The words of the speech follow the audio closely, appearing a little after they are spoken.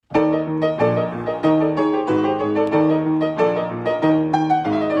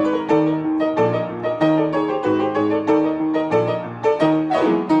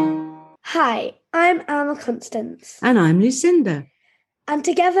Constance. And I'm Lucinda. And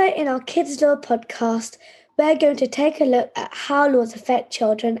together in our Kids Law podcast, we're going to take a look at how laws affect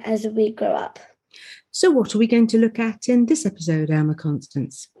children as we grow up. So what are we going to look at in this episode, Emma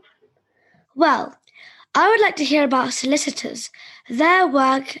Constance? Well, I would like to hear about solicitors, their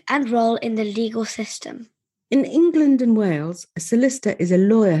work and role in the legal system. In England and Wales, a solicitor is a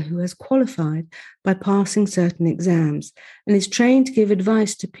lawyer who has qualified by passing certain exams and is trained to give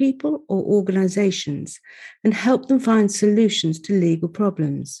advice to people or organisations and help them find solutions to legal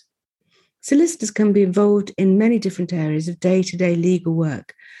problems. Solicitors can be involved in many different areas of day-to-day legal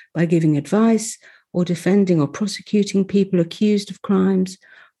work by giving advice or defending or prosecuting people accused of crimes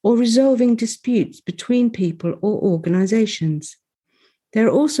or resolving disputes between people or organisations. They're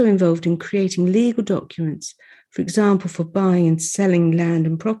also involved in creating legal documents, for example, for buying and selling land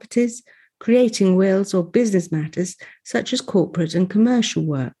and properties, creating wills or business matters such as corporate and commercial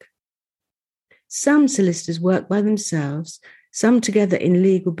work. Some solicitors work by themselves, some together in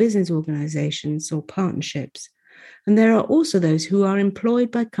legal business organisations or partnerships. And there are also those who are employed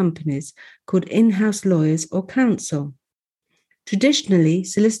by companies called in-house lawyers or counsel. Traditionally,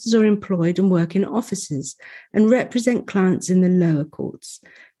 solicitors are employed and work in offices and represent clients in the lower courts.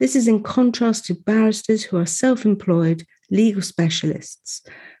 This is in contrast to barristers who are self-employed legal specialists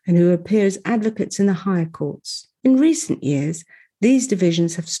and who appear as advocates in the higher courts. In recent years, these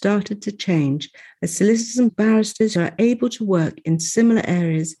divisions have started to change as solicitors and barristers are able to work in similar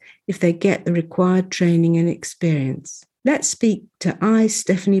areas if they get the required training and experience. Let's speak to I,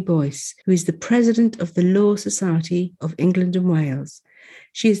 Stephanie Boyce, who is the president of the Law Society of England and Wales.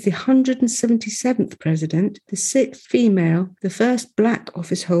 She is the 177th president, the 6th female, the first black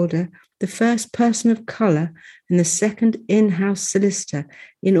office holder, the first person of colour, and the second in-house solicitor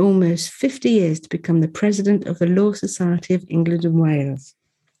in almost 50 years to become the president of the Law Society of England and Wales.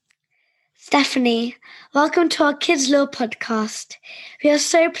 Stephanie, welcome to our Kids Law podcast. We are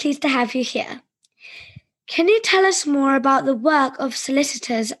so pleased to have you here. Can you tell us more about the work of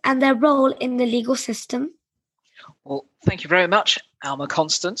solicitors and their role in the legal system? Well, thank you very much, Alma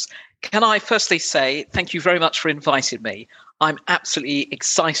Constance. Can I firstly say thank you very much for inviting me. I'm absolutely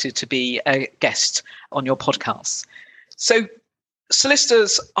excited to be a guest on your podcast. So,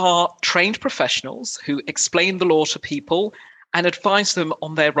 solicitors are trained professionals who explain the law to people and advise them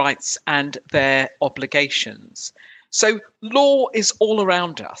on their rights and their obligations. So law is all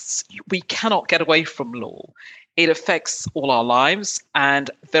around us. We cannot get away from law. It affects all our lives,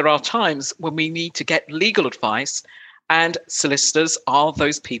 and there are times when we need to get legal advice, and solicitors are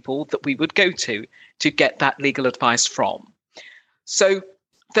those people that we would go to get that legal advice from. So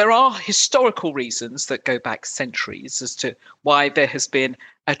there are historical reasons that go back centuries as to why there has been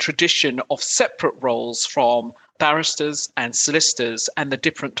a tradition of separate roles from barristers and solicitors and the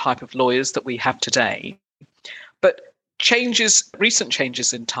different type of lawyers that we have today. But recent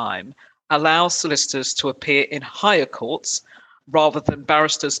changes in time allow solicitors to appear in higher courts rather than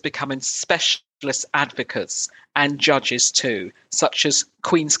barristers becoming specialist advocates and judges too, such as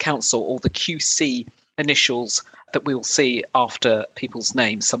Queen's Counsel or the QC initials that we'll see after people's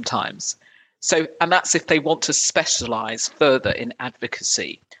names sometimes. So, and that's if they want to specialise further in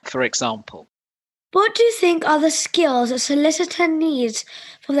advocacy, for example. What do you think are the skills a solicitor needs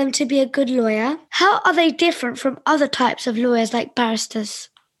for them to be a good lawyer? How are they different from other types of lawyers like barristers?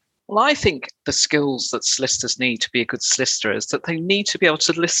 Well, I think the skills that solicitors need to be a good solicitor is that they need to be able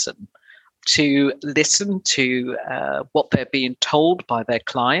to listen to what they're being told by their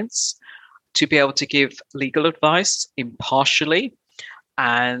clients, to be able to give legal advice impartially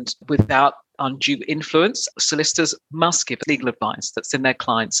and without undue influence. Solicitors must give legal advice that's in their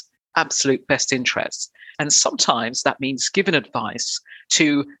clients' absolute best interests. And sometimes that means giving advice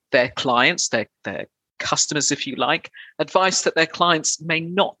to their clients, their customers, if you like, advice that their clients may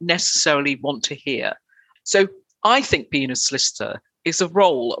not necessarily want to hear. So I think being a solicitor is a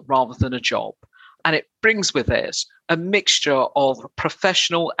role rather than a job. And it brings with it a mixture of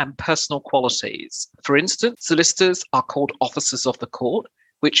professional and personal qualities. For instance, solicitors are called officers of the court,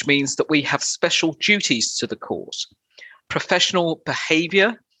 which means that we have special duties to the court. Professional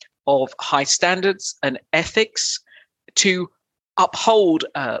behaviour of high standards and ethics to uphold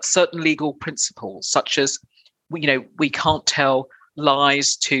certain legal principles, such as, we can't tell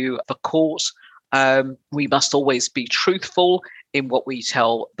lies to the court. We must always be truthful in what we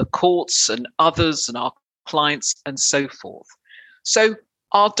tell the courts and others and our clients and so forth. So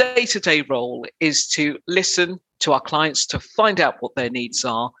our day-to-day role is to listen to our clients to find out what their needs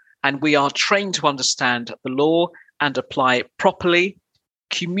are, and we are trained to understand the law and apply it properly,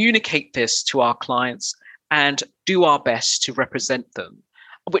 communicate this to our clients, and do our best to represent them,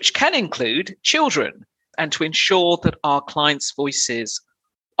 which can include children. and to ensure that our clients' voices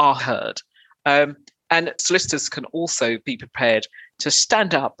are heard. And solicitors can also be prepared to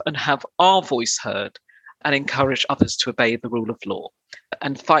stand up and have our voice heard and encourage others to obey the rule of law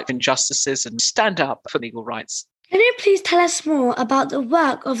and fight injustices and stand up for legal rights. Can you please tell us more about the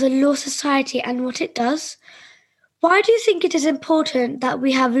work of the Law Society and what it does? Why do you think it is important that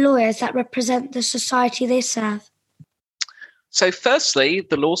we have lawyers that represent the society they serve? So firstly,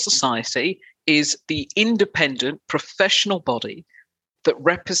 the Law Society is the independent professional body that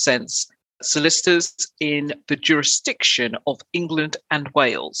represents solicitors in the jurisdiction of England and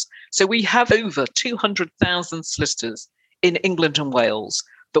Wales. So we have over 200,000 solicitors in England and Wales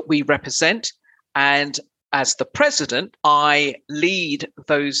that we represent. And as the president, I lead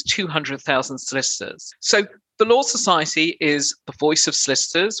those 200,000 solicitors. So the Law Society is the voice of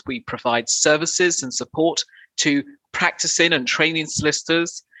solicitors. We provide services and support to practicing and training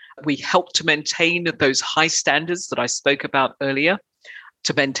solicitors. We help to maintain those high standards that I spoke about earlier,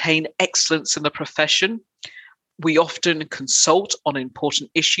 to maintain excellence in the profession. We often consult on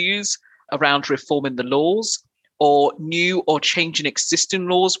important issues around reforming the laws or new or changing existing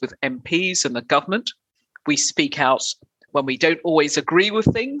laws with MPs and the government. We speak out when we don't always agree with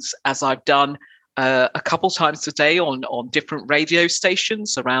things, as I've done a couple times today on different radio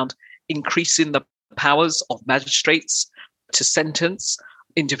stations around increasing the powers of magistrates to sentence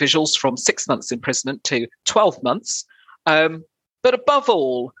individuals from 6 months imprisonment to 12 months. But above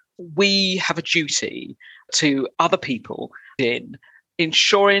all, we have a duty to other people in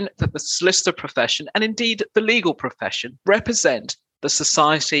ensuring that the solicitor profession and indeed the legal profession represent the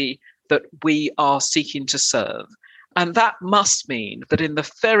society that we are seeking to serve. And that must mean that in the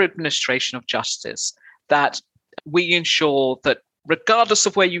fair administration of justice, that we ensure that regardless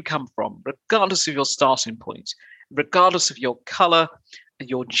of where you come from, regardless of your starting point, regardless of your colour,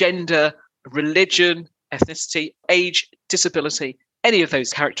 your gender, religion, ethnicity, age, disability, any of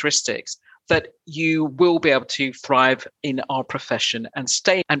those characteristics, that you will be able to thrive in our profession and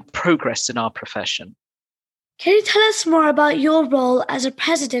stay and progress in our profession. Can you tell us more about your role as a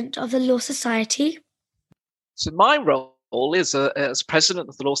president of the Law Society? So my role as president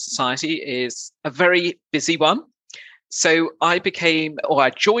of the Law Society is a very busy one. So I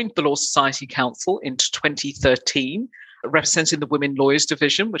joined the Law Society Council in 2013, representing the Women Lawyers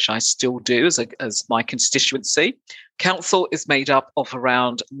Division, which I still do as my constituency. Council is made up of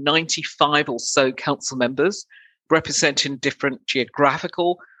around 95 or so council members, representing different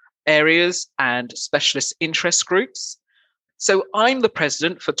geographical areas and specialist interest groups. So I'm the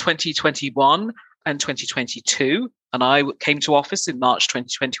president for 2021 and 2022, and I came to office in March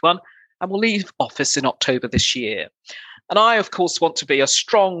 2021 and will leave office in October this year. And I, of course, want to be a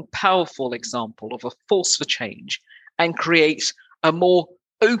strong, powerful example of a force for change and create a more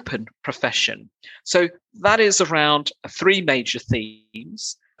open profession. So that is around 3 major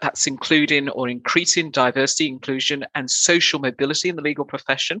themes. That's including or increasing diversity, inclusion, and social mobility in the legal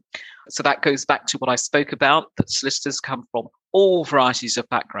profession. So that goes back to what I spoke about, that solicitors come from all varieties of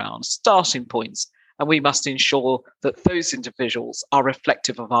backgrounds, starting points, and we must ensure that those individuals are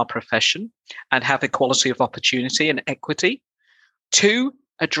reflective of our profession and have equality of opportunity and equity. 2,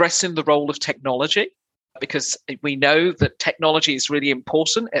 addressing the role of technology, because we know that technology is really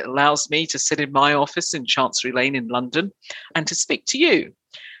important. It allows me to sit in my office in Chancery Lane in London and to speak to you.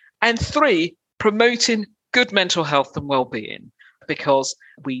 And 3, promoting good mental health and well-being, because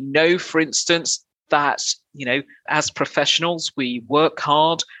we know, for instance, that, as professionals, we work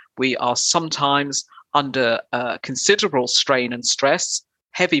hard. We are sometimes under considerable strain and stress,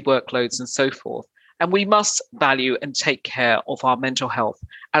 heavy workloads and so forth. And we must value and take care of our mental health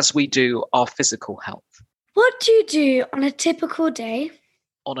as we do our physical health. What do you do on a typical day?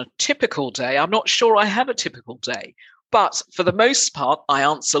 On a typical day, I'm not sure I have a typical day, but for the most part, I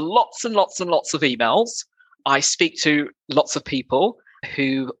answer lots and lots and lots of emails. I speak to lots of people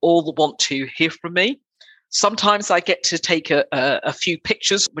who all want to hear from me. Sometimes I get to take a few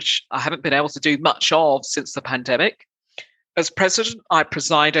pictures, which I haven't been able to do much of since the pandemic. As president, I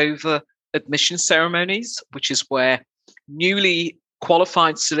preside over admission ceremonies, which is where newly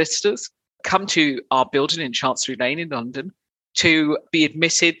qualified solicitors come to our building in Chancery Lane in London to be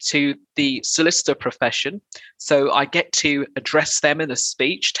admitted to the solicitor profession. So I get to address them in a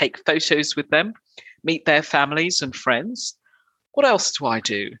speech, take photos with them, meet their families and friends. What else do I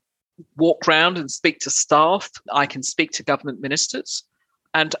do? Walk around and speak to staff. I can speak to government ministers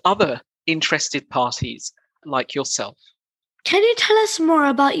and other interested parties like yourself. Can you tell us more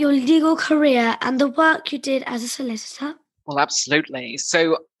about your legal career and the work you did as a solicitor? Well, absolutely.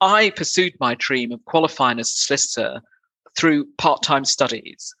 So I pursued my dream of qualifying as a solicitor through part-time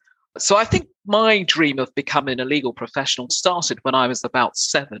studies. So I think my dream of becoming a legal professional started when I was about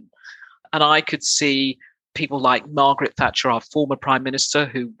 7. And I could see people like Margaret Thatcher, our former Prime Minister,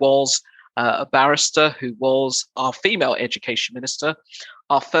 who was a barrister, who was our female education minister,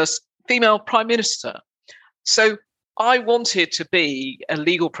 our first female Prime Minister. So I wanted to be a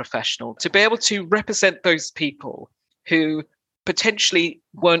legal professional, to be able to represent those people who potentially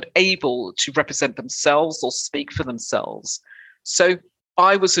weren't able to represent themselves or speak for themselves. So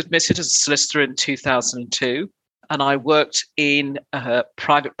I was admitted as a solicitor in 2002, and I worked in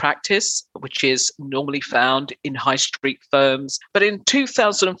private practice, which is normally found in high street firms. But in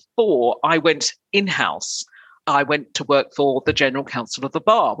 2004, I went in-house. I went to work for the General Counsel of the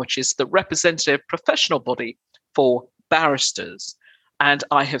Bar, which is the representative professional body for barristers. And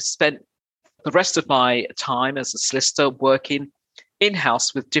I have spent the rest of my time as a solicitor working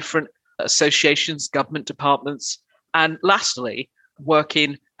in-house with different associations, government departments, and lastly,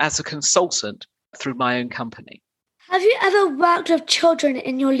 working as a consultant through my own company. Have you ever worked with children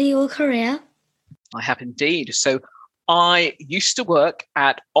in your legal career? I have indeed. So I used to work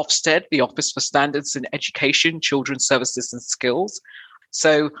at Ofsted, the Office for Standards in Education, Children's Services and Skills.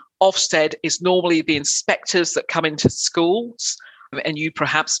 So Ofsted is normally the inspectors that come into schools, and you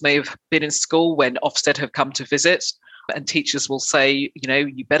perhaps may have been in school when Ofsted have come to visit, and teachers will say,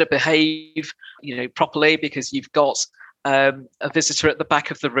 you better behave, properly because you've got a visitor at the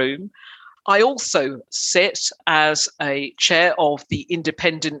back of the room. I also sit as a chair of the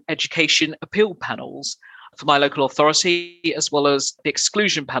independent education appeal panels for my local authority, as well as the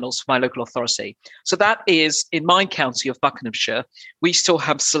exclusion panels for my local authority. So that is in my county of Buckinghamshire. We still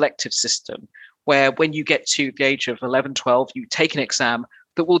have a selective system where when you get to the age of 11, 12, you take an exam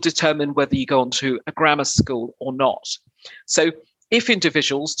that will determine whether you go on to a grammar school or not. So if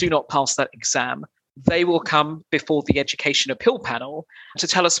individuals do not pass that exam, they will come before the education appeal panel to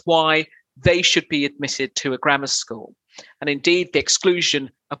tell us why they should be admitted to a grammar school. And indeed, the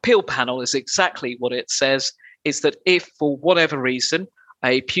exclusion appeal panel is exactly what it says, is that if for whatever reason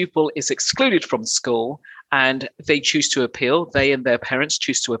a pupil is excluded from school and they choose to appeal, they and their parents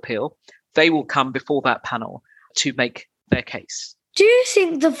choose to appeal, they will come before that panel to make their case. Do you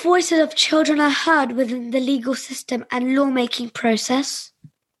think the voices of children are heard within the legal system and lawmaking process?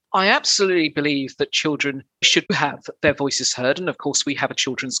 I absolutely believe that children should have their voices heard. And of course, we have a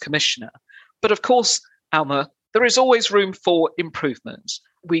children's commissioner. But of course, Alma, there is always room for improvement.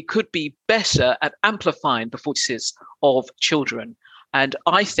 We could be better at amplifying the voices of children. And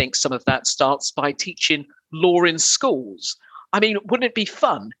I think some of that starts by teaching law in schools. I mean, wouldn't it be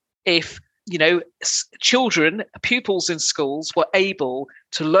fun if, children, pupils in schools were able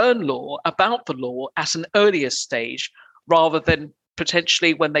to learn law about the law at an earlier stage rather than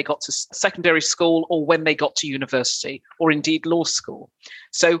potentially when they got to secondary school or when they got to university or indeed law school.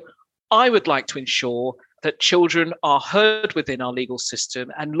 So I would like to ensure that children are heard within our legal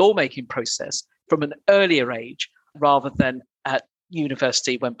system and lawmaking process from an earlier age rather than at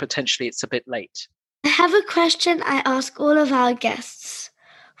university when potentially it's a bit late. I have a question I ask all of our guests.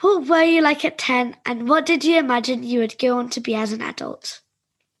 What were you like at 10 and what did you imagine you would go on to be as an adult?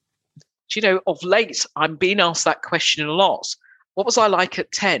 Of late, I'm being asked that question a lot. What was I like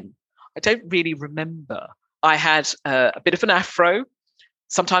at 10? I don't really remember. I had a bit of an afro.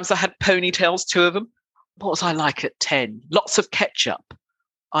 Sometimes I had ponytails, 2 of them. What was I like at 10? Lots of ketchup.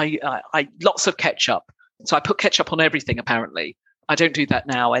 Lots of ketchup. So I put ketchup on everything, apparently. I don't do that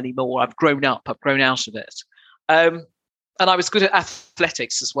now anymore. I've grown up. I've grown out of it. And I was good at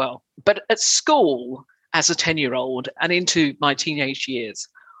athletics as well. But at school, as a 10-year-old and into my teenage years,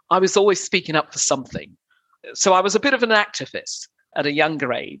 I was always speaking up for something. So I was a bit of an activist at a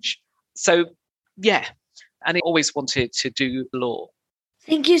younger age. So, yeah, and I always wanted to do law.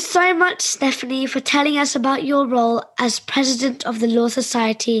 Thank you so much, Stephanie, for telling us about your role as president of the Law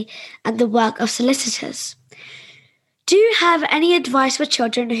Society and the work of solicitors. Do you have any advice for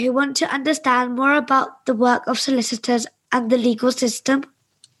children who want to understand more about the work of solicitors and the legal system?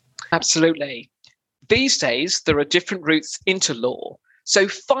 Absolutely. These days, there are different routes into law. So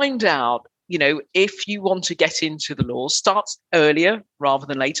find out, if you want to get into the law, start earlier rather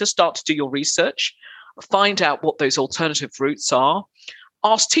than later. Start to do your research. Find out what those alternative routes are.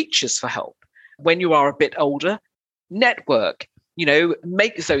 Ask teachers for help. When you are a bit older, network,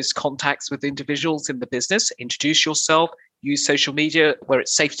 make those contacts with individuals in the business, introduce yourself, use social media where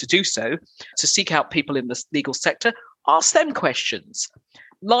it's safe to do so, to seek out people in the legal sector, ask them questions.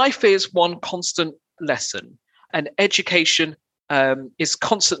 Life is one constant lesson, and education is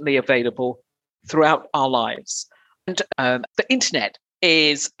constantly available throughout our lives. And the internet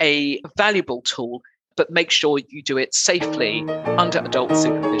is a valuable tool, but make sure you do it safely under adult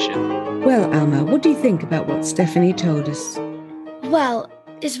supervision. Well, Alma, what do you think about what Stephanie told us? Well,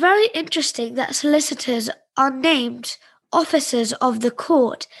 it's very interesting that solicitors are named officers of the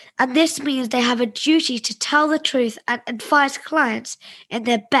court, and this means they have a duty to tell the truth and advise clients in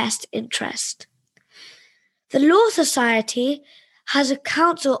their best interest. The Law Society has a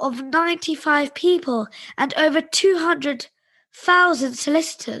council of 95 people and over 200,000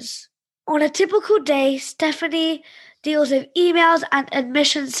 solicitors. On a typical day, Stephanie deals with emails and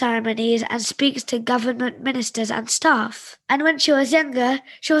admission ceremonies and speaks to government ministers and staff. And when she was younger,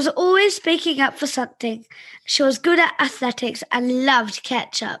 she was always speaking up for something. She was good at athletics and loved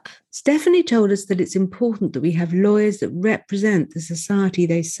ketchup. Stephanie told us that it's important that we have lawyers that represent the society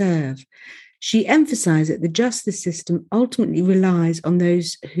they serve. She emphasised that the justice system ultimately relies on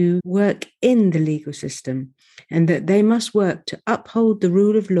those who work in the legal system, and that they must work to uphold the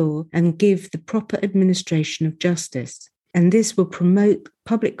rule of law and give the proper administration of justice. And this will promote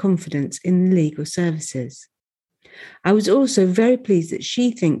public confidence in the legal services. I was also very pleased that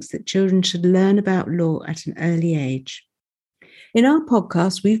she thinks that children should learn about law at an early age. In our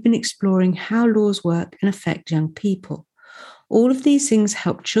podcast, we've been exploring how laws work and affect young people. All of these things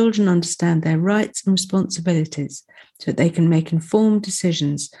help children understand their rights and responsibilities so that they can make informed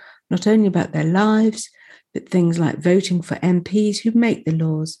decisions, not only about their lives, but things like voting for MPs who make the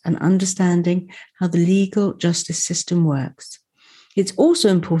laws and understanding how the legal justice system works. It's also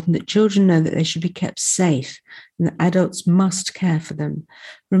important that children know that they should be kept safe and that adults must care for them.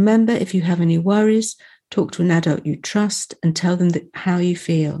 Remember, if you have any worries, talk to an adult you trust and tell them how you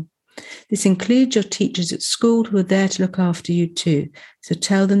feel. This includes your teachers at school who are there to look after you too, so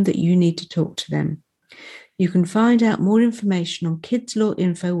tell them that you need to talk to them. You can find out more information on Kids Law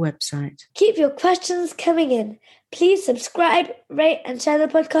Info website. Keep your questions coming in. Please subscribe, rate and share the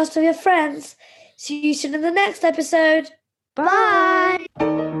podcast with your friends. See you soon in the next episode. Bye!